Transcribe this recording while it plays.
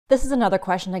This is another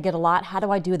question I get a lot. How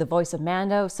do I do the voice of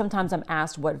Mando? Sometimes I'm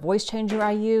asked what voice changer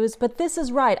I use, but this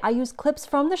is right. I use clips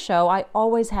from the show. I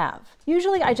always have.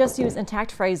 Usually I just use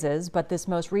intact phrases, but this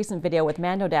most recent video with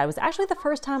Mando Dad was actually the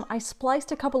first time I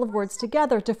spliced a couple of words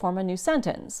together to form a new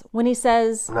sentence. When he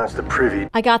says, "That's the privy.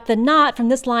 I got the not from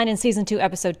this line in season 2,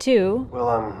 episode 2. Well,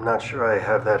 I'm not sure I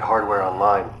have that hardware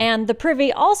online. And the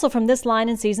privy also from this line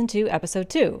in season 2, episode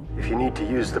 2. If you need to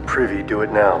use the privy, do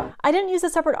it now." I didn't use a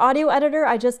separate audio editor.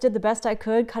 I just did the best I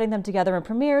could, cutting them together in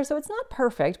Premiere, so it's not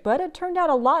perfect, but it turned out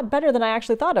a lot better than I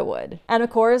actually thought it would. And of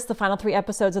course, the final 3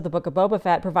 episodes of the Book of Boba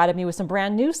Fett provided me with some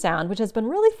brand new sound, which has been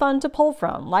really fun to pull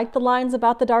from, like the lines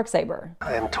about the Darksaber.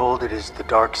 "I am told it is the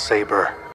Darksaber."